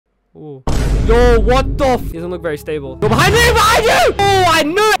Oh. Yo, what the f? He doesn't look very stable. Yo, behind me, behind you! Oh, I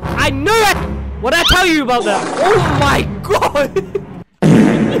knew it! I knew it! What did I tell you about that? Oh my god!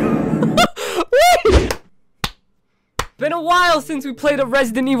 Been a while since we played a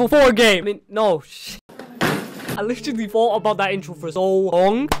Resident Evil 4 game. I mean, no. I literally thought about that intro for so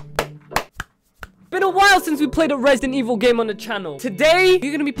long. Been a while since we played a Resident Evil game on the channel. Today,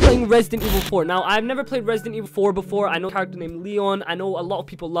 we're gonna be playing Resident Evil 4. Now, I've never played Resident Evil 4 before. I know a character named Leon. I know a lot of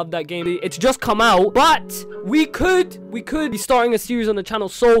people love that game. It's just come out, but we could be starting a series on the channel.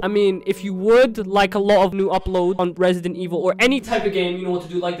 So, I mean, if you would like a lot of new uploads on Resident Evil or any type of game, you know what to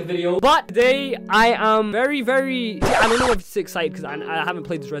do, like the video. But today, I am very, I don't know if it's excited because I haven't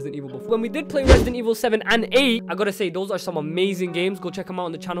played this Resident Evil before. When we did play Resident Evil 7 and 8, I gotta say, those are some amazing games. Go check them out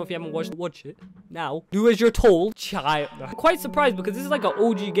on the channel if you haven't watch it. Now, do as you're told, child. I'm quite surprised because this is like an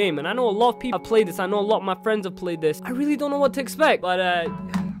OG game, and I know a lot of people have played this. I know a lot of my friends have played this. I really don't know what to expect, but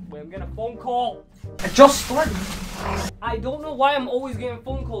wait, I'm getting a phone call. I just started. I don't know why I'm always getting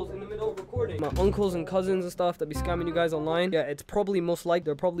phone calls in the middle of recording. My uncles and cousins and stuff that be scamming you guys online. Yeah, it's probably most likely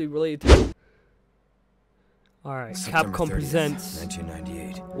they're probably related to. All right, Capcom 30th, presents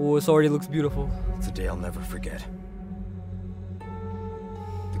 1998. Oh, this already looks beautiful. It's a day I'll never forget.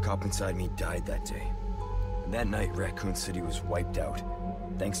 The cop inside me died that day. And that night, Raccoon City was wiped out,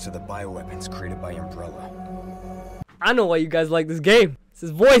 thanks to the bioweapons created by Umbrella. I know why you guys like this game. It's his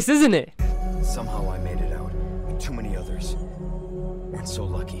voice, isn't it? Somehow I made it out, but too many others weren't so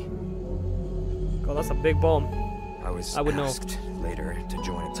lucky. God, that's a big bomb. I was asked later to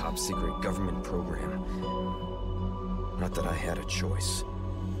join a top-secret government program. Not that I had a choice.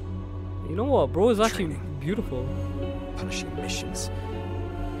 You know what, bro? It's actually Training. beautiful. Punishing missions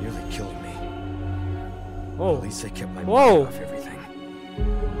nearly killed me. Whoa. At least I kept my mind Whoa. off everything.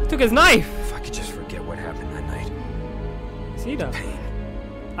 He took his knife. If I could just forget what happened that night. See that? Pain.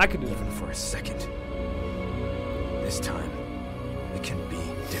 I could do that. Even for a second. This time, it can be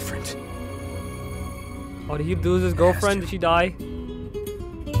different. Oh, did he lose his girlfriend? Did she die?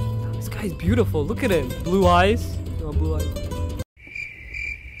 Damn, this guy's beautiful. Look at him. Blue eyes. Oh, blue eyes.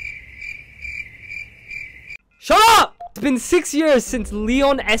 Shut up! It's been 6 years since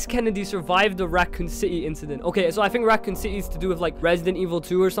Leon S. Kennedy survived the Raccoon City incident. Okay, so I think Raccoon City is to do with like Resident Evil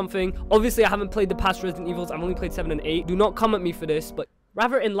 2 or something. Obviously, I haven't played the past Resident Evils. I've only played 7 and 8. Do not come at me for this, but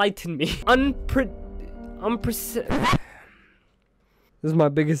rather enlighten me. This is my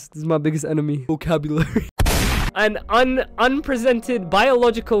biggest enemy. Vocabulary. An unpresented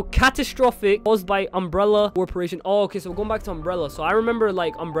biological catastrophic caused by Umbrella Corporation. Oh, okay, so we're going back to Umbrella. So I remember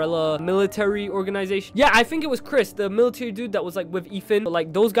like Umbrella military organization. Yeah, I think it was Chris, the military dude that was like with Ethan. But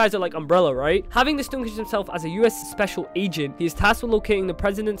like those guys are like Umbrella, right? Having distinguished himself as a US special agent, he is tasked with locating the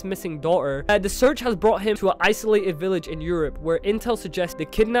president's missing daughter. The search has brought him to an isolated village in Europe where intel suggests the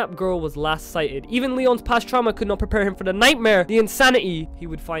kidnapped girl was last sighted. Even Leon's past trauma could not prepare him for the nightmare, the insanity he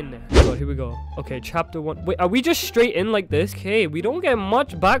would find there. Oh, here we go. Okay, chapter 1. Wait, are we just straight in like this? Okay, we don't get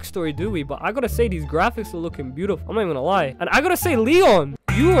much backstory, do we? But I gotta say, these graphics are looking beautiful. I'm not even gonna lie. And I gotta say, Leon,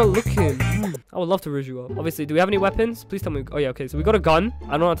 you are looking... I would love to ridge you up. Obviously, do we have any weapons? Please tell me. Oh, yeah, okay. So we got a gun.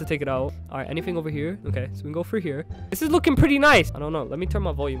 I don't have to take it out. All right, anything over here? Okay, so we can go through here. This is looking pretty nice. I don't know. Let me turn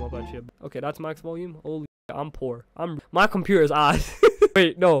my volume up, actually. Okay, that's max volume. Holy shit, I'm poor. My computer is ass.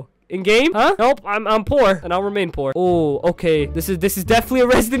 Wait, no. In game? Huh? Nope, I'm poor, and I'll remain poor. Oh, okay. This is definitely a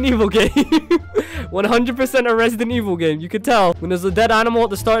Resident Evil game. 100% a Resident Evil game. You can tell. When there's a dead animal at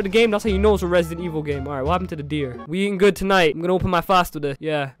the start of the game, that's how you know it's a Resident Evil game. All right, what happened to the deer? We eating good tonight. I'm gonna open my fast with it.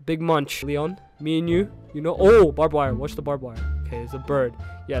 Yeah, big munch. Leon, me and you know. Oh, barbed wire. Watch the barbed wire. Okay, it's a bird.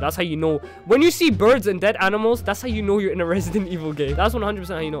 Yeah, that's how you know. When you see birds and dead animals, that's how you know you're in a Resident Evil game. That's 100%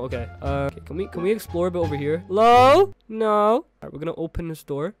 how you know. Okay. Okay, can we explore a bit over here? Hello? No. All right, we're gonna open this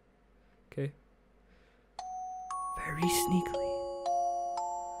door. Okay. Very sneakily.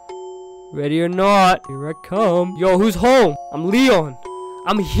 Ready or not, here I come. Yo, who's home? I'm Leon.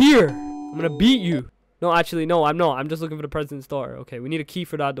 I'm here. I'm gonna beat you. No, actually, no, I'm not. I'm just looking for the president's daughter. Okay, we need a key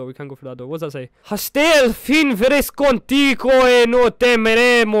for that door. We can't go for that door. What does that say? Hasta el fin veres contigo e no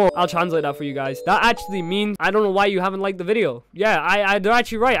temeremos. I'll translate that for you guys. That actually means I don't know why you haven't liked the video. Yeah, they're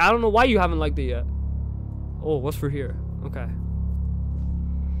actually right. I don't know why you haven't liked it yet. Oh, what's for here? Okay.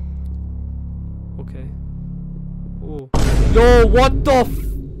 Okay. Oh. Yo, what the f...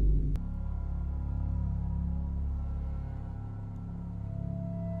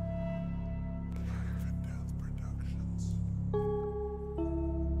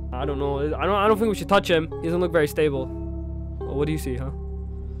 I don't know. I don't think we should touch him. He doesn't look very stable. Oh, what do you see, huh?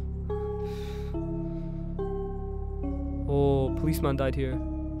 Oh, policeman died here.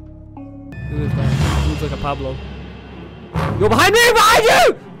 Who is that? He looks like a Pablo. Yo, behind me! Behind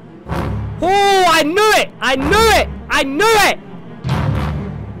you! I knew it! I knew it! I knew it!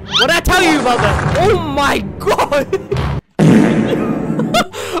 What did I tell you about that? Oh my god!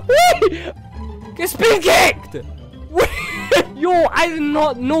 Wait! Get spin kicked! Wait! Yo, I did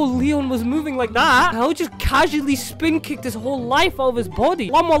not know Leon was moving like that. How just casually spin kicked his whole life out of his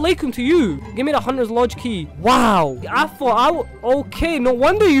body. Assalamu alaikum to you. Give me the Hunter's Lodge key. Wow. I thought okay, no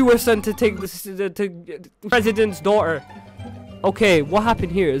wonder you were sent to take this to President's daughter. Okay, what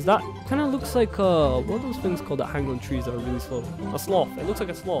happened here? Is that kind of looks like what are those things called that hang on trees that are really slow? A sloth. It looks like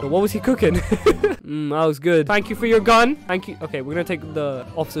a sloth. What was he cooking? That was good. Thank you for your gun. Thank you. Okay, we're gonna take the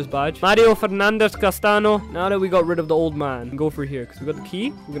officer's badge. Mario Fernandez Castano. Now that we got rid of the old man, we can go for here because we got the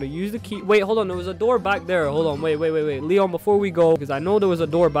key. We're gonna use the key. Wait, hold on. There was a door back there. Hold on. Wait. Leon, before we go, because I know there was a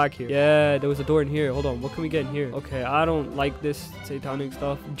door back here. Yeah, there was a door in here. Hold on. What can we get in here? Okay, I don't like this satanic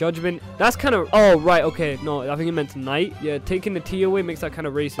stuff. Judgment. That's kind of. Oh right. Okay. No, I think it meant night. Yeah, taking the T away makes that kind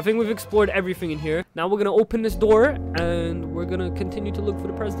of racist. I think we've explored everything in here. Now we're gonna open this door and we're gonna continue to look for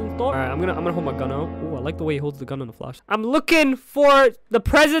the president's daughter. All right, I'm gonna hold my gun out. Oh, I like the way he holds the gun on the flash. I'm looking for the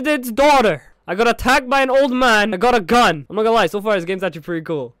president's daughter. I got attacked by an old man. I got a gun. I'm not gonna lie. So far, this game's actually pretty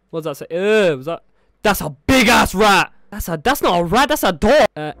cool. What's that say? Was that? That's a big ass rat. That's not a rat. That's a dog.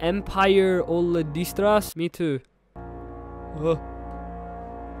 Empire Oladistras. Me too.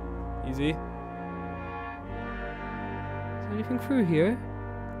 Easy. Anything through here?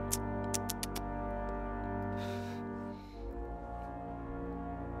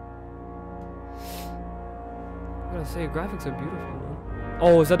 I gotta say, graphics are beautiful, man.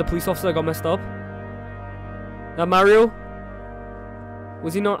 Oh, is that the police officer that got messed up? That Mario?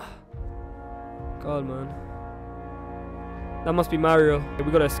 Was he not? God, man. That must be Mario. Okay,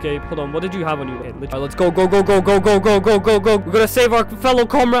 we gotta escape. Hold on, what did you have on you? Okay, right, let's go. We gotta save our fellow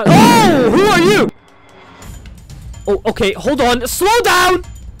comrade. Oh, who are you? Oh, okay, hold on. Slow down!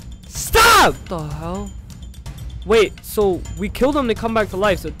 Stop! What the hell? Wait, so we killed them, they come back to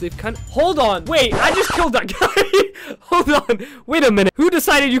life, so they've kind of... Hold on! Wait, I just killed that guy! Hold on! Wait a minute. Who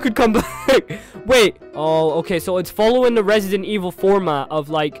decided you could come back? Wait. Oh, okay, so it's following the Resident Evil format of,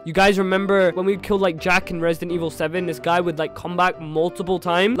 like... You guys remember when we killed, like, Jack in Resident Evil 7? This guy would, like, come back multiple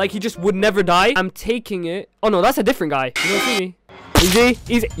times. Like, he just would never die. I'm taking it... Oh, no, that's a different guy. You don't see me. Easy.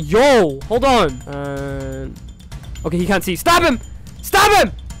 Easy. Yo! Hold on. Okay, he can't see. Stab him! Stab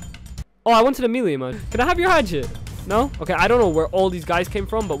him! Oh, I wanted a melee, man. Can I have your hatchet? No? Okay, I don't know where all these guys came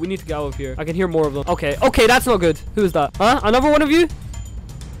from, but we need to get out of here. I can hear more of them. Okay, that's not good. Who is that? Huh? Another one of you?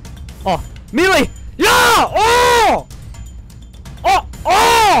 Oh, melee! Yeah! Oh!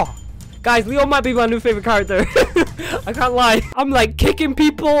 Oh! Guys, Leo might be my new favorite character. I can't lie. I'm like kicking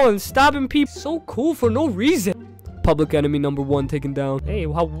people and stabbing people. So cool for no reason. Public enemy number 1 taken down. Hey,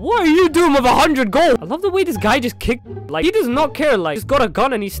 what are you doing with 100 gold? I love the way this guy just kicked. Like, he does not care. Like, he's got a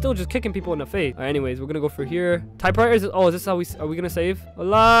gun and he's still just kicking people in the face. All right, anyways, we're gonna go for here. Typewriters. Oh, is this how are we gonna save?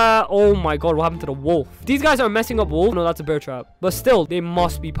 Allah. Oh my god, what happened to the wolf? These guys are messing up wolf. No, that's a bear trap. But still, they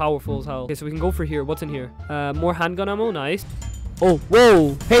must be powerful as hell. Okay, so we can go for here. What's in here? More handgun ammo. Nice. Oh,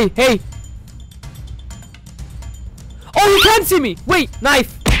 whoa. Hey. Oh, he can't see me. Wait,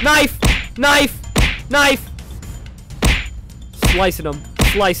 knife. Slicing him.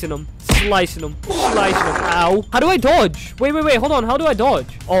 Ow. How do I dodge? Wait. Hold on. How do I dodge?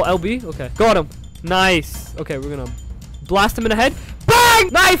 Oh, LB? Okay. Got him. Nice. Okay, we're gonna blast him in the head. Bang!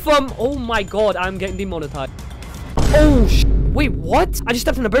 Knife him! Oh my god, I'm getting demonetized. Oh, wait, what? I just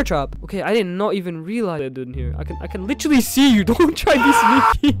stepped in a bear trap. Okay, I did not even realize I did in here. I can literally see you. Don't try to be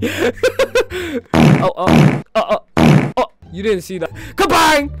sneaky. Oh. You didn't see that.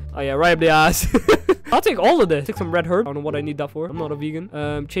 Kabang! Oh yeah, right up the ass. I'll take all of this. Take some red herb. I don't know what I need that for. I'm not a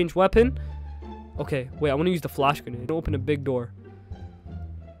vegan. Change weapon. Okay, wait, I want to use the flash grenade. Open a big door.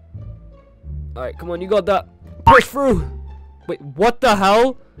 Alright, come on, you got that. Push through. Wait, what the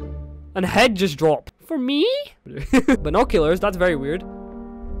hell? An head just dropped. For me? Binoculars, that's very weird.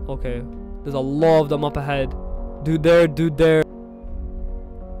 Okay, there's a lot of them up ahead. Dude there.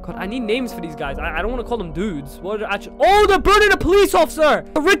 God, I need names for these guys. I don't want to call them dudes. What are actually? Oh, they're burning a police officer!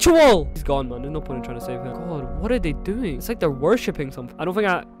 A ritual! He's gone, man. There's no point in trying to save him. God, what are they doing? It's like they're worshipping something. I don't think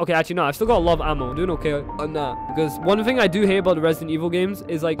okay, actually, no. I've still got a lot of ammo. I'm doing okay on that. Because one thing I do hate about the Resident Evil games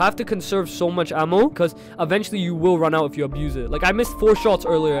is, like, I have to conserve so much ammo because eventually you will run out if you abuse it. Like, I missed 4 shots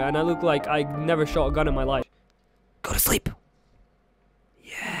earlier and I look like I never shot a gun in my life. Go to sleep.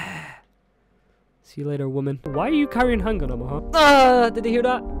 Yeah. See you later, woman. Why are you carrying handgun ammo, huh? Did they hear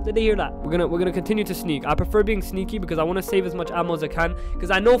that? We're gonna continue to sneak. I prefer being sneaky because I want to save as much ammo as I can. Because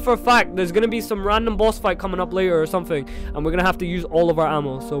I know for a fact there's gonna be some random boss fight coming up later or something, and we're gonna have to use all of our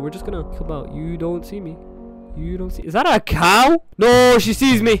ammo. So we're just gonna come out. You don't see me. Is that a cow? No, she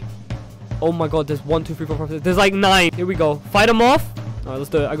sees me. Oh my god, there's 1, 2, 3, 4, 5, 6. There's like 9. Here we go. Fight them off. All right, let's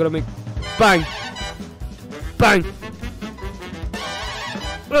do it. I gotta make bang, bang.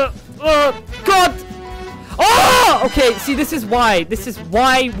 God. Oh, okay. See, this is why. This is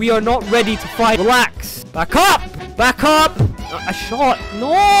why we are not ready to fight. Relax. Back up. Back up. A shot.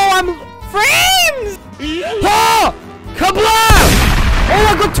 No, I'm frames. Oh, kablam! Oh,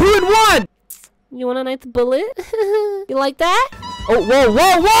 I got 2 in 1. You want a nice bullet? You like that? Oh, whoa,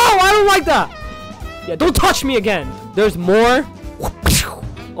 whoa, whoa! I don't like that. Yeah, don't touch me again. There's more.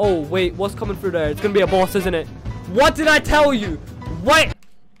 Oh, wait, what's coming through there? It's gonna be a boss, isn't it? What did I tell you?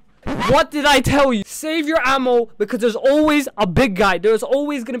 What did I tell you? Save your ammo because there's always a big guy. There's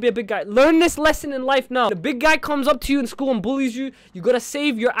always gonna be a big guy. Learn this lesson in life now. The big guy comes up to you in school and bullies you. You gotta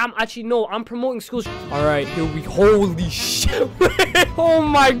save your ammo. Actually, no, I'm promoting schools. All right, here we. Holy shit! Oh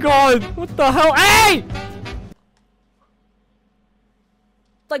my god! What the hell? Hey!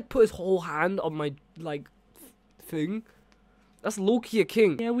 Like put his whole hand on my like thing. That's low-key a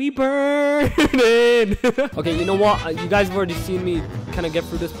king. Yeah, we burning. Okay, you know what? You guys have already seen me kind of get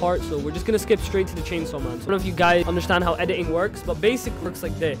through this part, so we're just gonna skip straight to the chainsaw man. So I don't know if you guys understand how editing works, but basically it works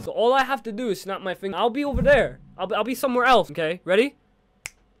like this. So all I have to do is snap my finger. I'll be over there. I'll be somewhere else. Okay, ready?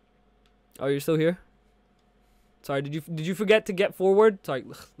 Oh, you're still here? Sorry, did you forget to get forward? Sorry,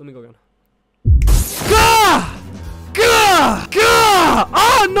 let me go again. Gah! Gah! Gah!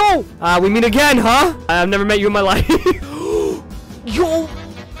 Oh no! We meet again, huh? I've never met you in my life. Yo!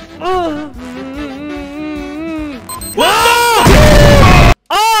 Oh,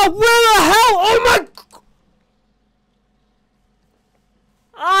 where the hell? Oh my!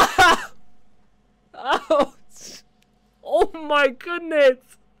 Ah! Ouch! Oh my goodness!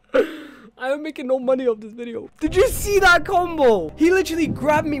 I am making no money off this video. Did you see that combo? He literally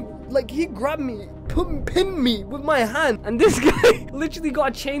grabbed me, like he grabbed me, pinned me with my hand, and this guy literally got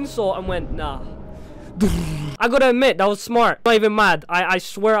a chainsaw and went, nah. I gotta admit, that was smart. I'm not even mad. I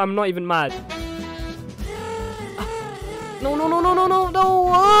swear I'm not even mad. No, no, no, no, no, no, no.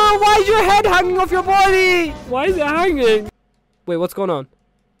 Oh, why is your head hanging off your body? Why is it hanging? Wait, what's going on?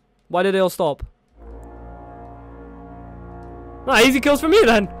 Why did they all stop? Ah, easy kills for me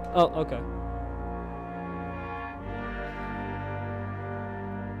then. Oh, okay.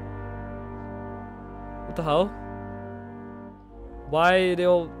 What the hell? Why are they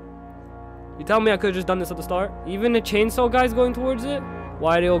all... You tell me I could have just done this at the start? Even the chainsaw guy's going towards it?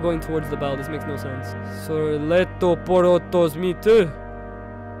 Why are they all going towards the bell? This makes no sense. Soleto porotos me too.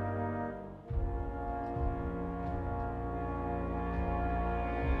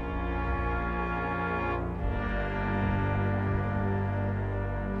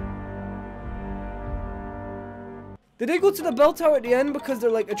 Did they go to the bell tower at the end because they're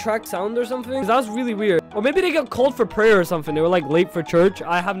like attract sound or something? Because that was really weird. Or maybe they got called for prayer or something. They were like late for church.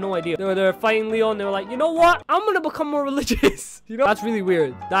 I have no idea. They were fighting Leon. They were like, you know what? I'm gonna become more religious. You know? That's really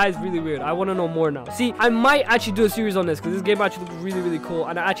weird. That is really weird. I want to know more now. See, I might actually do a series on this because this game actually looks really, really cool.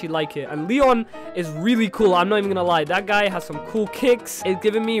 And I actually like it. And Leon is really cool. I'm not even gonna lie. That guy has some cool kicks. It's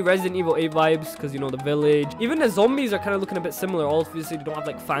giving me Resident Evil 8 vibes because, you know, the village. Even the zombies are kind of looking a bit similar. Obviously, they don't have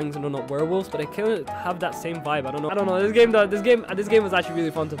like fangs and they're not werewolves. But they kind of have that same vibe. I don't know. I don't know. This game was actually really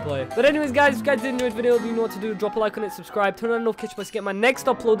fun to play. But anyways, guys, if you guys did enjoy this video, you know what to do. Drop a like on it, subscribe, turn on notifications to get my next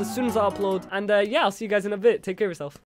upload as soon as I upload. And yeah, I'll see you guys in a bit. Take care of yourself.